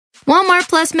Walmart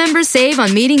Plus members save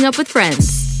on meeting up with friends.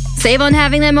 Save on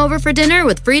having them over for dinner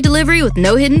with free delivery with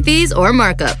no hidden fees or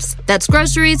markups. That's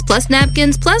groceries, plus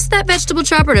napkins, plus that vegetable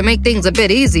chopper to make things a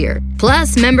bit easier.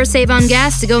 Plus, members save on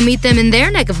gas to go meet them in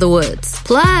their neck of the woods.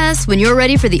 Plus, when you're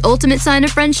ready for the ultimate sign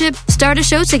of friendship, start a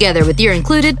show together with your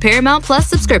included Paramount Plus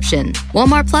subscription.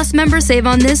 Walmart Plus members save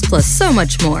on this plus so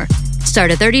much more. Start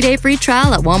a 30-day free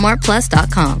trial at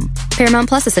walmartplus.com. Paramount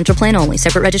Plus Essential Plan only.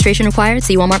 Separate registration required.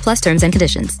 See Walmart Plus terms and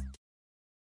conditions.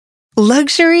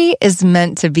 Luxury is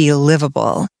meant to be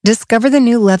livable. Discover the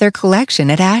new leather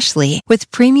collection at Ashley with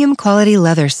premium quality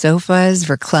leather sofas,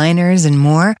 recliners, and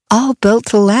more, all built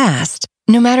to last.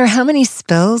 No matter how many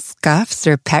spills, scuffs,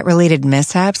 or pet-related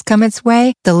mishaps come its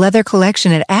way, the leather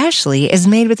collection at Ashley is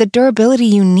made with the durability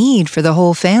you need for the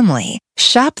whole family.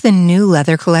 Shop the new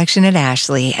leather collection at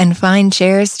Ashley and find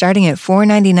chairs starting at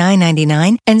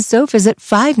 $499.99 and sofas at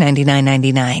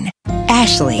 $599.99.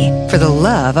 Ashley, for the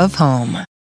love of home.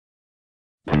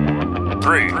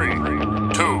 3, 2,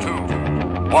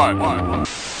 1.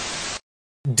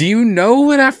 Do you know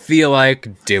what I feel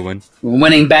like doing?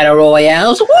 Winning battle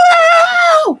royales.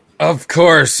 Woo! Of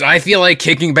course. I feel like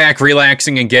kicking back,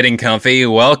 relaxing, and getting comfy.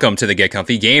 Welcome to the Get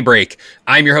Comfy Game Break.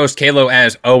 I'm your host, Kalo,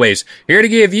 as always, here to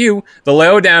give you the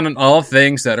lowdown on all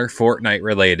things that are Fortnite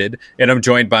related, and I'm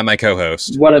joined by my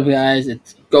co-host. What up, guys?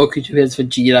 It's Goku vs.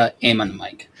 Vegeta, aim on the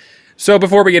mic. So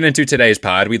before we get into today's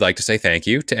pod, we'd like to say thank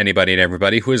you to anybody and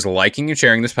everybody who is liking and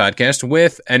sharing this podcast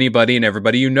with anybody and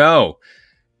everybody you know.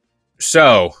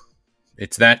 So,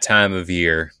 it's that time of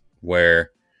year where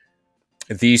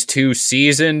these two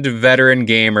seasoned veteran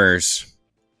gamers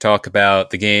talk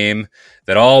about the game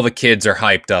that all the kids are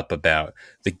hyped up about.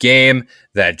 The game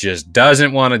that just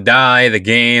doesn't want to die. The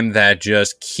game that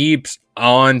just keeps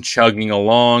on chugging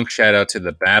along. Shout out to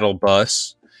the Battle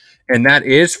Bus. And that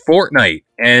is Fortnite.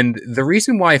 And the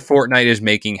reason why Fortnite is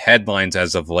making headlines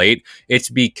as of late, it's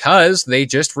because they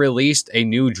just released a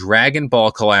new Dragon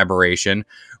Ball collaboration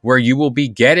where you will be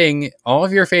getting all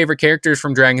of your favorite characters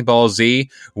from Dragon Ball Z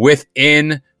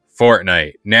within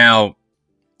Fortnite. Now,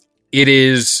 it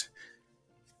is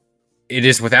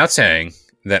without saying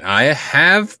that I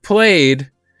have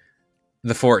played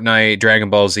the Fortnite Dragon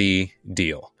Ball Z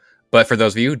deal. But for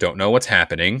those of you who don't know what's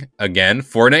happening, again,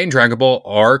 Fortnite and Dragon Ball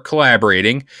are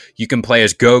collaborating. You can play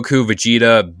as Goku,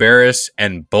 Vegeta, Beerus,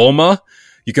 and Bulma.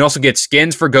 You can also get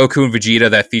skins for Goku and Vegeta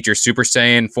that feature Super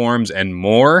Saiyan forms and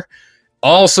more.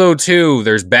 Also, too,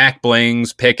 there's back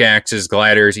blings, pickaxes,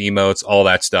 gliders, emotes, all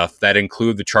that stuff. That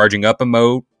include the charging up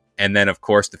emote, and then, of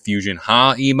course, the Fusion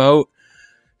Ha emote.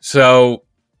 So,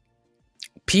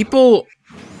 people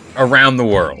around the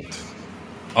world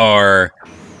are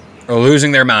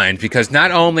losing their mind because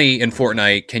not only in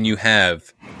Fortnite can you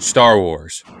have Star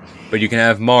Wars, but you can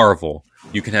have Marvel,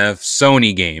 you can have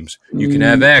Sony games, you can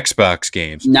have Xbox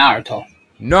games,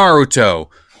 Naruto,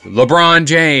 LeBron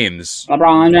James,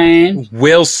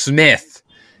 Will Smith,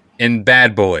 and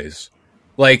Bad Boys.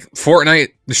 Like Fortnite,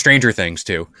 the Stranger Things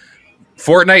too.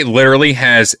 Fortnite literally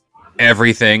has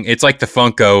everything. It's like the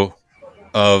Funko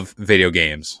of video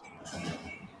games.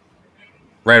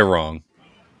 Right or wrong?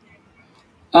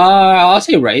 I'll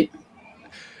say right.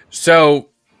 So,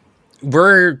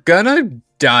 we're gonna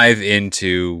dive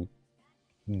into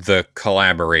the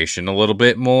collaboration a little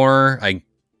bit more, I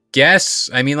guess.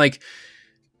 I mean, like,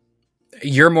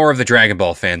 you're more of the Dragon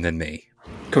Ball fan than me.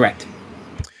 Correct.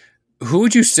 Who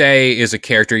would you say is a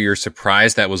character you're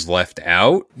surprised that was left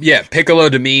out? Yeah, Piccolo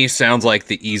to me sounds like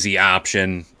the easy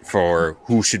option for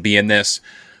who should be in this.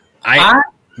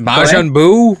 Majin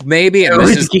Buu, maybe. And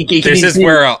this is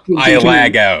where I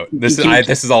lag out. This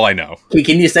is all I know.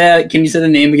 Can you say the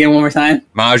name again one more time?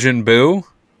 Majin Buu.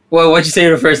 Well, what'd you say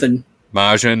to the first one?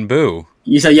 Majin Buu.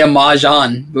 You said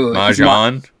Majin Buu.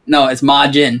 Mahjong? No, it's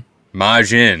Majin.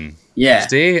 Majin. Yeah.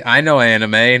 See, I know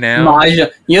anime now.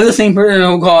 Majin. You're the same person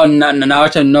who called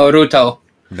Naruto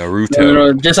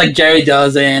Naruto. Just like Jerry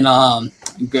does in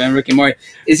Rick and Morty.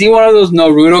 Is he one of those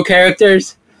Naruto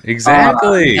characters?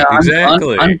 Exactly.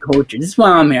 Exactly. I'm cultured. This is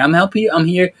why I'm here. I'm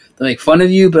here to make fun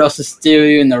of you, but also steer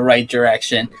you in the right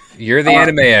direction. You're the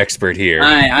anime expert here.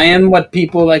 I am what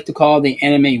people like to call the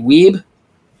anime weeb.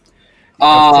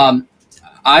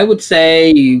 I would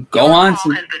say Gohan,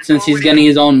 since he's getting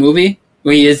his own movie.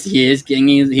 Well,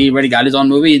 he already got his own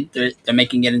movie. They're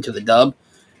making it into the dub.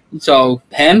 So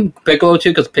him, Piccolo too,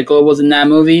 because Piccolo was in that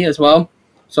movie as well.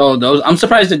 So those, I'm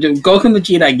surprised to do Goku and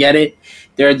Vegeta. I get it.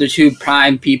 They're the two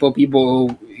prime people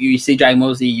who you see Dragon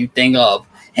Ball Z, you think of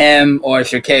him, or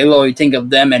if you're Kalo, you think of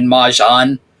them and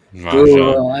Mahjong.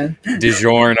 Mahjong.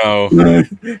 DiGiorno.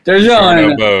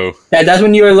 DiGiorno. Boo. That's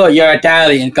when your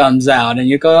Italian comes out, and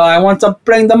you go, I want to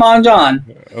bring the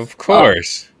Mahjong. Of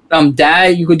course.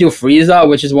 Dad, you could do Frieza,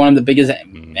 which is one of the biggest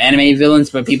anime villains,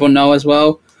 but people know as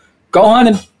well.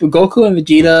 Goku and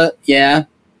Vegeta, yeah,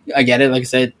 I get it. Like I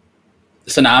said,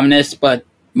 synonymous, but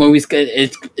movies, they're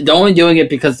only doing it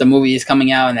because the movie is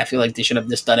coming out, and I feel like they should have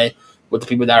just done it with the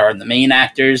people that are the main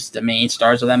actors, the main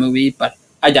stars of that movie. But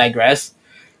I digress.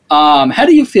 How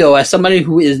do you feel as somebody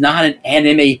who is not an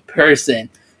anime person,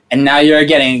 and now you're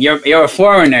a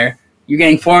foreigner, you're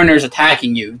getting foreigners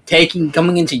attacking you,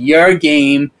 coming into your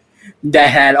game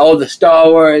that had all the Star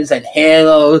Wars and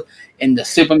Halo and the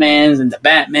Supermans and the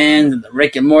Batmans and the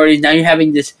Rick and Morty. Now you're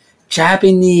having this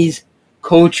Japanese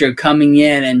culture coming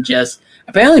in, and just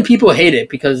apparently people hate it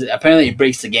because apparently it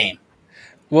breaks the game.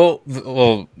 Well,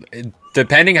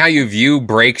 depending how you view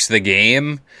breaks the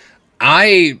game,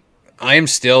 I am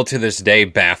still to this day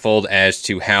baffled as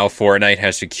to how Fortnite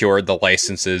has secured the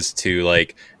licenses to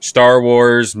like Star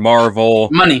Wars, Marvel,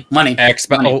 money, money,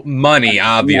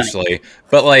 obviously, money.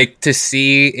 But like to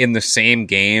see in the same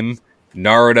game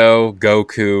Naruto,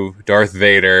 Goku, Darth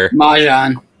Vader,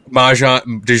 Mahjong,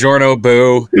 DiGiorno,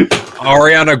 Boo,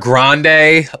 Ariana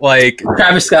Grande, like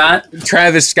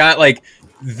Travis Scott, like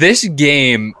this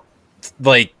game,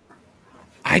 like.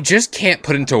 I just can't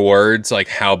put into words like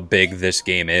how big this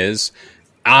game is.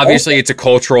 Obviously, it's a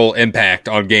cultural impact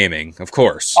on gaming, of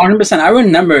course. 100%. I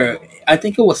remember, I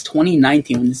think it was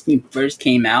 2019 when this game first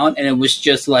came out, and it was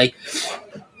just a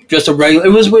regular.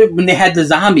 It was when they had the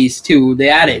zombies too. They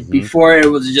added before it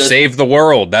was just Save the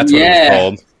World. That's what it was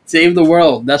called. Save the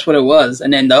World. That's what it was.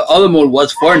 And then the other mode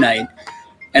was Fortnite,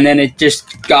 and then it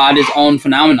just got its own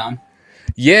phenomenon.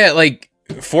 Yeah, like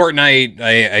Fortnite.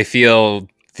 I feel.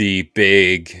 The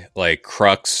big like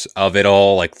crux of it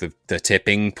all, like the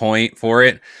tipping point for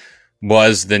it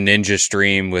was the Ninja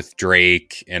stream with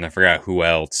Drake and I forgot who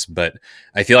else, but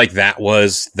I feel like that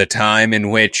was the time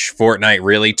in which Fortnite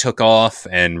really took off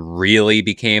and really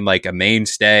became like a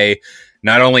mainstay,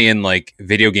 not only in like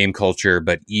video game culture,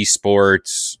 but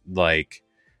esports, like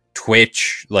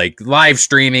Twitch, like live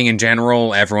streaming in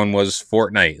general. Everyone was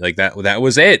Fortnite. Like that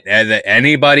was it.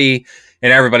 Anybody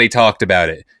and everybody talked about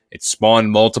it. It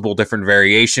spawned multiple different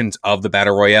variations of the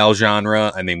Battle Royale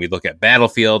genre. I mean, we look at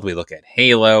Battlefield, we look at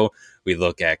Halo, we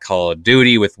look at Call of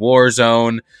Duty with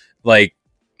Warzone. Like,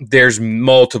 there's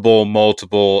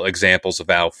multiple examples of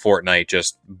how Fortnite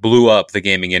just blew up the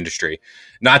gaming industry.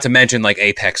 Not to mention, like,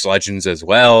 Apex Legends as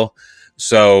well.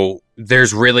 So,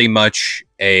 there's really much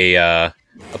a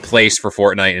place for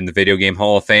Fortnite in the Video Game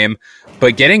Hall of Fame.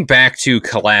 But getting back to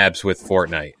collabs with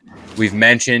Fortnite. We've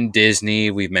mentioned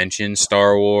Disney, we've mentioned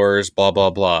Star Wars, blah, blah,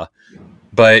 blah.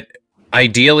 But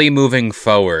ideally moving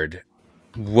forward,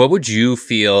 what would you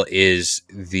feel is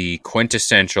the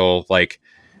quintessential, like,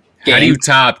 game? How do you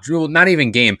top, well, not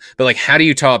even game, but like, how do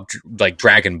you top, like,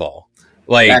 Dragon Ball?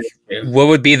 Like, what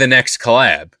would be the next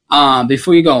collab?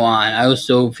 Before you go on, I don't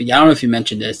know if you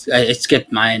mentioned this, I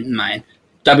skipped mine.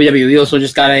 WWE also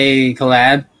just got a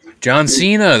collab. John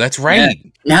Cena, that's right.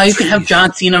 Yeah. Now you can have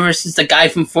John Cena versus the guy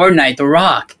from Fortnite, The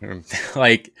Rock.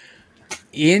 Like,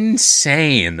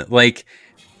 insane. Like,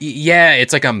 yeah,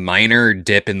 it's like a minor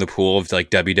dip in the pool of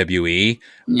like WWE,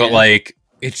 but like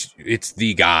it's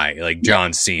the guy, like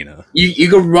John Cena. You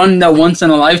could run that once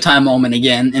in a lifetime moment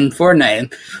again in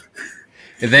Fortnite.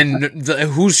 And then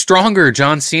who's stronger,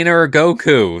 John Cena or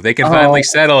Goku? They can finally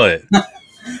settle it.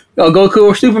 Goku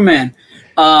or Superman.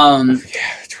 Yeah,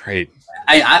 that's right.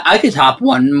 I could top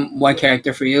one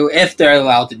character for you if they're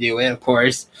allowed to do it, of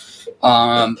course.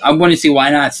 I want to see why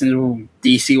not, since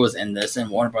DC was in this and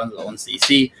Warner Brothers owns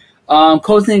DC.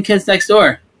 Cozy and Kids Next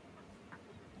Door.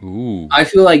 Ooh. I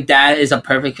feel like that is a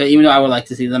perfect fit, even though I would like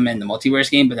to see them in the multiverse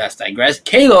game, but that's digress.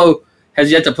 Kalo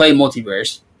has yet to play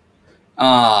multiverse.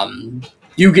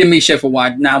 You give me shit for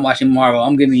not watching Marvel.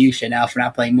 I'm giving you shit now for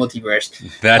not playing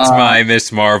multiverse. That's my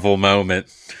Miss Marvel moment.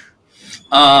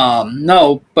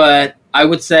 No, but I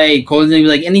would say Cozy,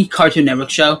 like any Cartoon Network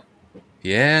show.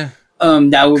 Yeah.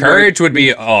 That would Courage would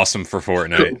be awesome for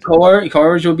Fortnite.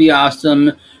 Courage would be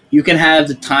awesome. You can have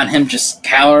him just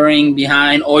cowering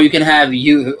behind, or you can have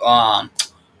what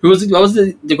was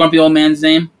the grumpy old man's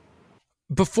name?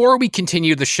 Before we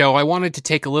continue the show, I wanted to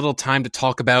take a little time to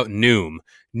talk about Noom.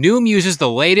 Noom uses the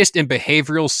latest in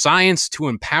behavioral science to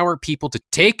empower people to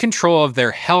take control of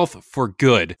their health for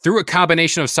good through a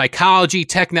combination of psychology,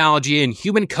 technology, and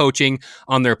human coaching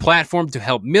on their platform to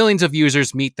help millions of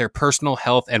users meet their personal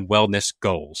health and wellness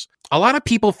goals. A lot of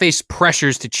people face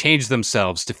pressures to change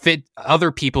themselves to fit other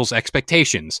people's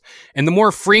expectations, and the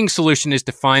more freeing solution is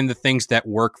to find the things that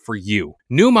work for you.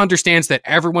 Noom understands that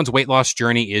everyone's weight loss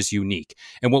journey is unique,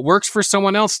 and what works for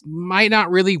someone else might not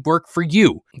really work for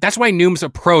you. That's why Noom's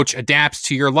approach adapts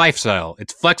to your lifestyle.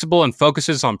 It's flexible and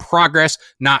focuses on progress,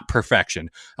 not perfection,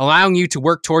 allowing you to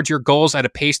work towards your goals at a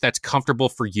pace that's comfortable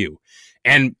for you.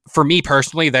 And for me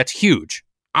personally, that's huge.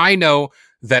 I know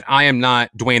that I am not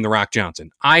Dwayne "The Rock"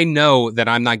 Johnson. I know that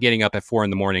I'm not getting up at 4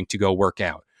 a.m. to go work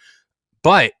out.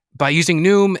 But by using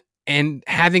Noom and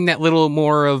having that little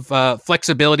more of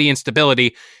flexibility and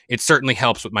stability, it certainly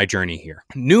helps with my journey here.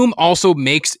 Noom also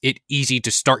makes it easy to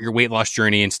start your weight loss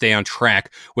journey and stay on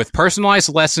track with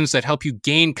personalized lessons that help you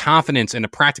gain confidence and a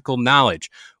practical knowledge,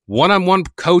 one-on-one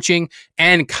coaching,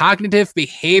 and cognitive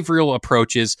behavioral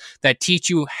approaches that teach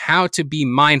you how to be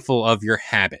mindful of your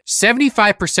habits.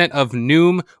 75% of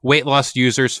Noom weight loss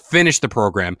users finished the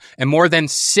program, and more than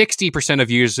 60% of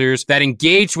users that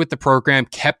engaged with the program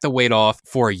kept the weight off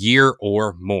for a year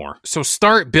or more. So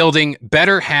start building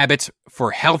better habits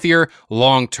for healthier,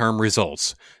 long-term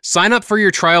results. Sign up for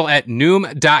your trial at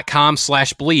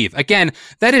Noom.com/believe. Again,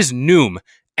 that is Noom,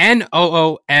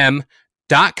 Noom.com/believe.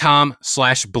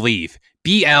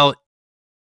 BL.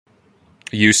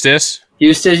 Eustace,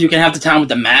 You can have the time with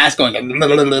the mask going.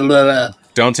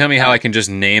 don't tell me how I can just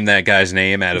name that guy's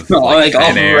name out of Like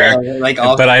thin air.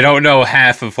 But I don't know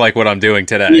half of what I'm doing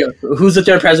today. Yeah. Who's the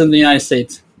third president of the United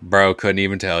States? Bro, couldn't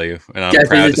even tell you, and I'm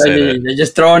proud to say that.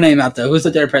 Just throw a name out there. Who's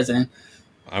the third president?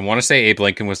 I want to say Abe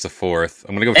Lincoln was the fourth.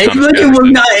 I'm gonna go with Abe Thomas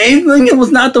Lincoln Jefferson. Abe Lincoln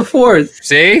was not the fourth.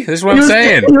 See, this is what I'm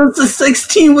saying. He was the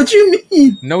 16. What you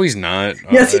mean? No, he's not.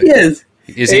 Yes, he is.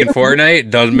 Is he in Fortnite?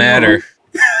 Doesn't matter.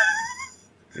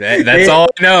 That's all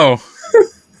I know.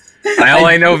 All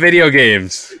I know, video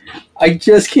games. I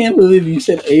just can't believe you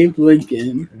said Abe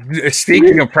Lincoln.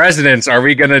 Speaking of presidents, are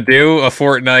we gonna do a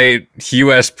Fortnite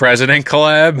U.S. president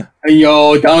collab?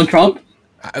 Yo, Donald Trump.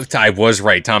 I was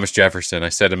right, Thomas Jefferson. I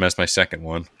said him as my second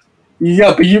one.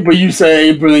 Yeah, but you say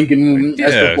Abe Lincoln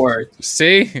as the fourth.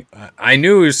 See, I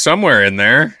knew he was somewhere in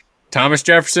there. Thomas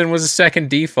Jefferson was a second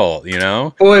default, you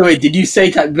know? Oh, wait, did you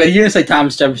say... But you didn't say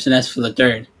Thomas Jefferson as for the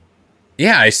third.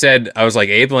 Yeah, I was like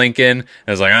Abe Lincoln.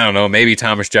 I was like, I don't know, maybe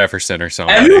Thomas Jefferson or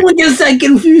something. Everyone gets that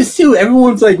confused, too.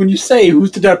 Everyone's like, when you say, who's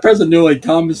the dead president, they're like,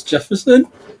 Thomas Jefferson?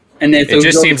 And it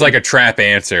just seems like a trap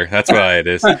answer. That's why it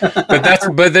is.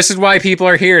 But this is why people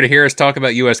are here, to hear us talk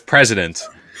about U.S. presidents.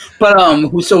 But,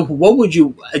 so what would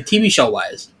you... TV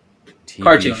show-wise?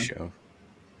 Cartoon. Show.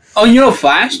 Oh, you know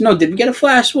Flash? No, did we get a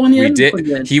Flash one yet? We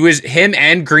did. Him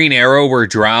and Green Arrow were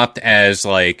dropped as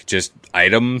like just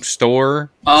item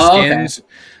store skins. Okay.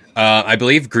 I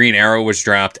believe Green Arrow was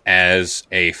dropped as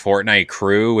a Fortnite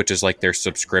crew, which is like their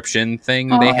subscription thing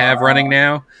they have running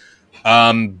now.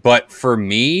 But for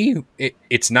me,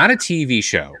 it's not a TV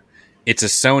show. It's a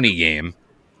Sony game.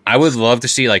 I would love to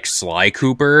see like Sly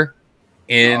Cooper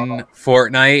in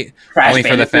Fortnite. Only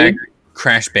for the fact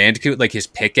Crash Bandicoot, like his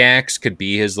pickaxe could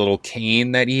be his little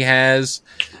cane that he has.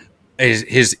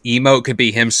 His emote could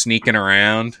be him sneaking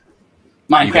around.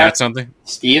 Minecraft. You got something?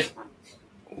 Steve?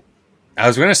 I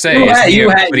was going to say,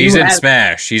 but he's in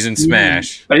Smash. He's in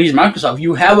Smash. But he's Microsoft.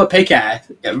 You have a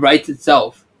pickaxe. It writes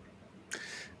itself.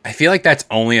 I feel like that's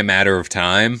only a matter of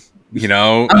time. You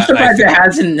know? I'm surprised it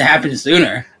hasn't happened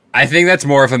sooner. I think that's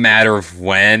more of a matter of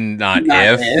when, not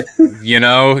if. You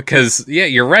know? Because, yeah,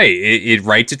 you're right. It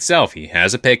writes itself. He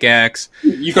has a pickaxe.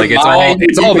 You can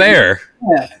it's all there.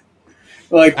 Yeah.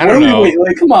 Like, what are we waiting?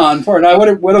 Like, come on,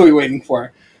 Fortnite. What are we waiting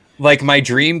for? Like, my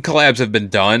dream collabs have been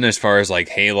done as far as, like,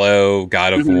 Halo,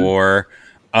 God of War.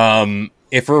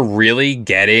 If we're really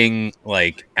getting,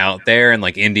 like, out there and,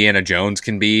 like, Indiana Jones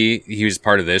can be, he was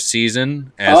part of this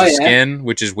season as a skin,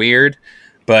 which is weird.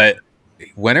 But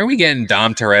when are we getting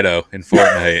Dom Toretto in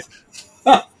Fortnite?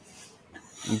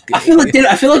 I feel like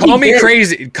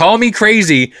Call me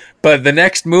crazy, but the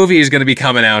next movie is going to be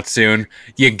coming out soon.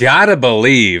 You gotta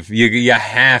believe, you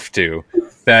have to,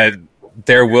 that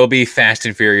there will be Fast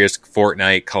and Furious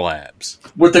Fortnite collabs.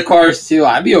 With the cars, too.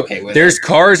 I'd be okay with There's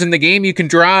cars in the game you can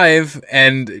drive,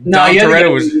 and Dom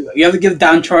Toretto you have to give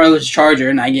Don Toretto's Charger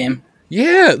in that game.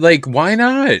 Yeah, like, why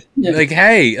not? Yeah. Like,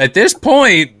 hey, at this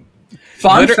point,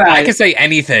 fact, I can say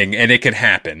anything, and it could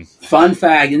happen. Fun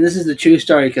fact, and this is the true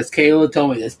story, because Kayla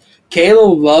told me this.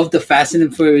 Kayla loved the Fast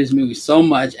and Furious movie so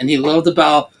much, and he loved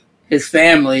about his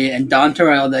family and Don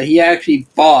Toretto that he actually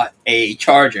bought a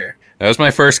Charger. That was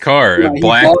my first car, a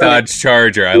black Dodge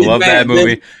Charger. I love that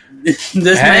movie.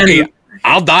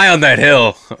 I'll die on that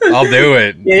hill. I'll do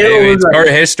it. It's part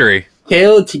of history.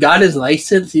 Caleb, he got his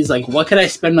license. He's like, what can I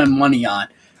spend my money on?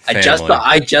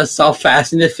 I just saw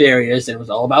Fast and the Furious, and it was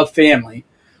all about family.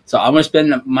 So I'm going to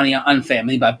spend the money on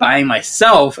family by buying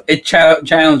myself a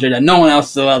Challenger that no one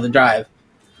else is allowed to drive.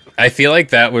 I feel like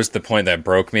that was the point that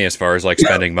broke me as far as like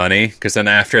spending money, because then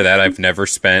after that I've never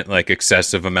spent like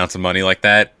excessive amounts of money like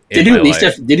that. Did you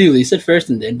lease it first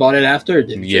and then bought it after? Or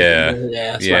did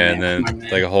and then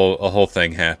like a whole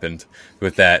thing happened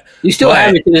with that. You still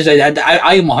have it to this day.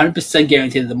 I am 100%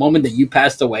 guaranteed that the moment that you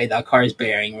passed away, that car is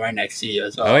burying right next to you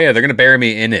as well. Oh yeah, they're gonna bury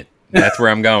me in it. That's where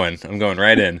I'm going. I'm going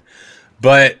right in.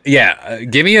 But yeah,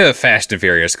 give me a Fast and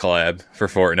Furious collab for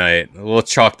Fortnite. We'll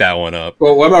chalk that one up.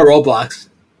 Well, what about Roblox?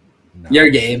 No. Your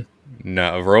game.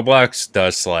 No, Roblox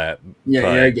does slap.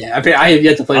 Yeah, your game. I have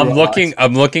yet to play Roblox.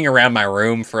 I'm looking around my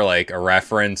room for like a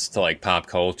reference to like pop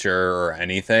culture or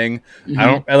anything.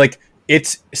 Mm-hmm.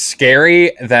 It's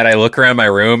scary that I look around my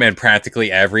room and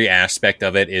practically every aspect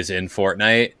of it is in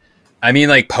Fortnite. I mean,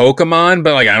 like Pokemon,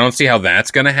 but like I don't see how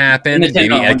that's gonna happen. Maybe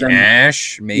like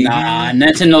Ash, maybe. Nah,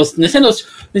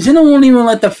 Nintendo won't even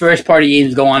let the first party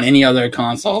games go on any other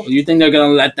console. You think they're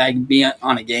gonna let that be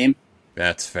on a game?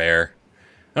 That's fair.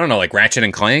 I don't know, like Ratchet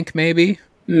and Clank, maybe.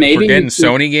 Maybe we're getting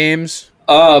Sony games.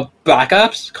 Black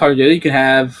Ops, Call of Duty. You can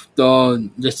have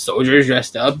the soldiers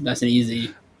dressed up. That's an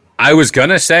easy. I was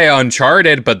gonna say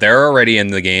Uncharted, but they're already in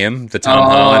the game. The Tom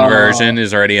Holland version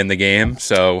is already in the game.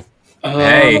 So.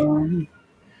 Hey,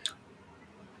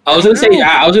 I was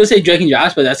gonna say Drake and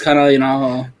Josh, but that's kind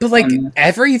of But like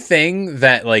everything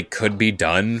that like could be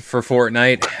done for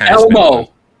Fortnite has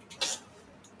Elmo.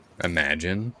 Been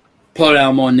Imagine put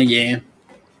Elmo in the game.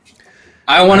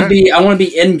 I want to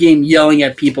be in game yelling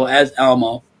at people as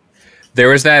Elmo. There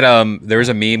was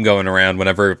a meme going around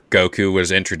whenever Goku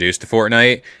was introduced to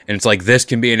Fortnite, and it's like this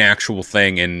can be an actual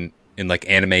thing in like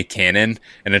anime canon,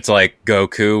 and it's like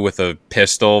Goku with a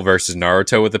pistol versus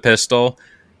Naruto with a pistol,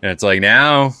 and it's like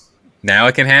now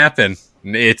it can happen.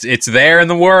 It's there in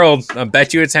the world. I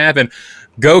bet you it's happened.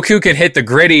 Goku can hit the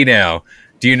gritty now.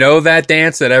 Do you know that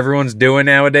dance that everyone's doing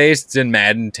nowadays? It's in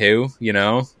Madden too. You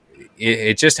know,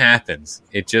 it just happens.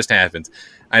 It just happens.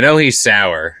 I know he's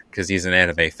sour because he's an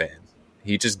anime fan.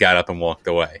 He just got up and walked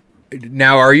away.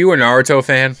 Now, are you a Naruto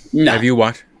fan? No. Have you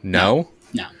watched? No.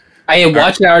 I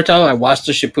watched Naruto. I watched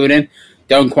the Shippuden.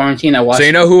 During quarantine, I watched. So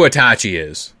you know who Itachi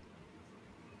is?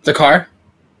 The car?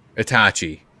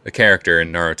 Itachi, the character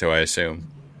in Naruto, I assume.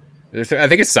 I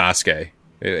think it's Sasuke.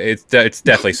 It's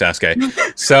definitely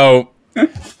Sasuke. So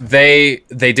they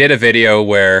did a video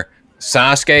where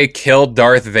Sasuke killed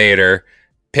Darth Vader,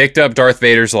 picked up Darth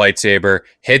Vader's lightsaber,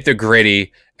 hit the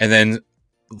gritty, and then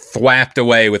thwapped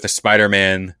away with a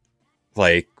Spider-Man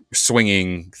like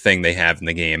swinging thing they have in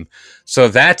the game. So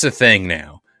that's a thing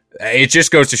now. It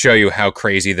just goes to show you how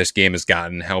crazy this game has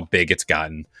gotten, how big it's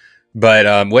gotten.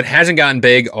 But what hasn't gotten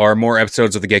big are more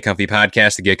episodes of the Get Comfy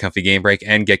podcast, the Get Comfy Game Break,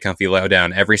 and Get Comfy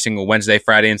Lowdown every single Wednesday,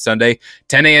 Friday, and Sunday,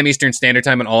 10 a.m. Eastern Standard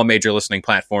Time on all major listening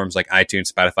platforms like iTunes,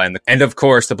 Spotify, and of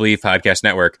course, the Believe Podcast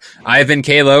Network. I've been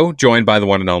Kalo, joined by the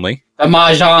one and only the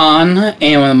Mahjong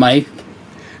and with Mike.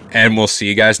 And we'll see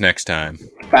you guys next time.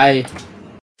 Bye.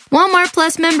 Walmart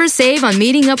Plus members save on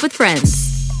meeting up with friends.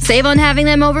 Save on having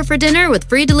them over for dinner with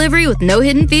free delivery with no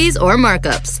hidden fees or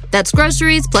markups. That's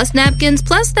groceries plus napkins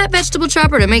plus that vegetable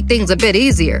chopper to make things a bit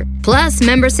easier. Plus,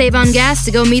 members save on gas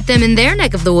to go meet them in their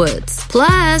neck of the woods.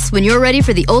 Plus, when you're ready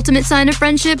for the ultimate sign of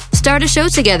friendship, start a show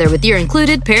together with your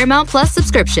included Paramount Plus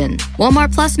subscription.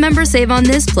 Walmart Plus members save on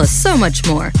this plus so much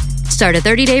more. Start a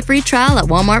 30-day free trial at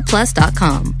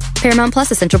walmartplus.com. Paramount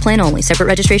Plus Essential Plan only. Separate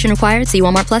registration required. See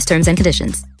Walmart Plus terms and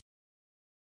conditions.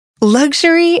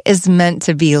 Luxury is meant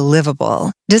to be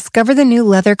livable. Discover the new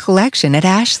leather collection at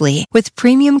Ashley with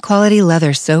premium quality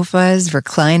leather sofas,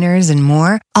 recliners, and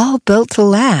more, all built to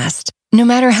last. No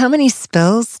matter how many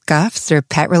spills, scuffs, or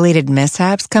pet-related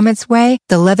mishaps come its way,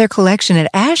 the leather collection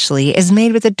at Ashley is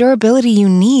made with the durability you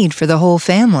need for the whole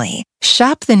family.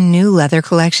 Shop the new leather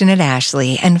collection at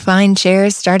Ashley and find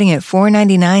chairs starting at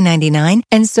 $499.99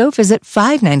 and sofas at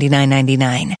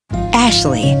 $599.99.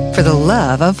 Ashley, for the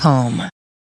love of home.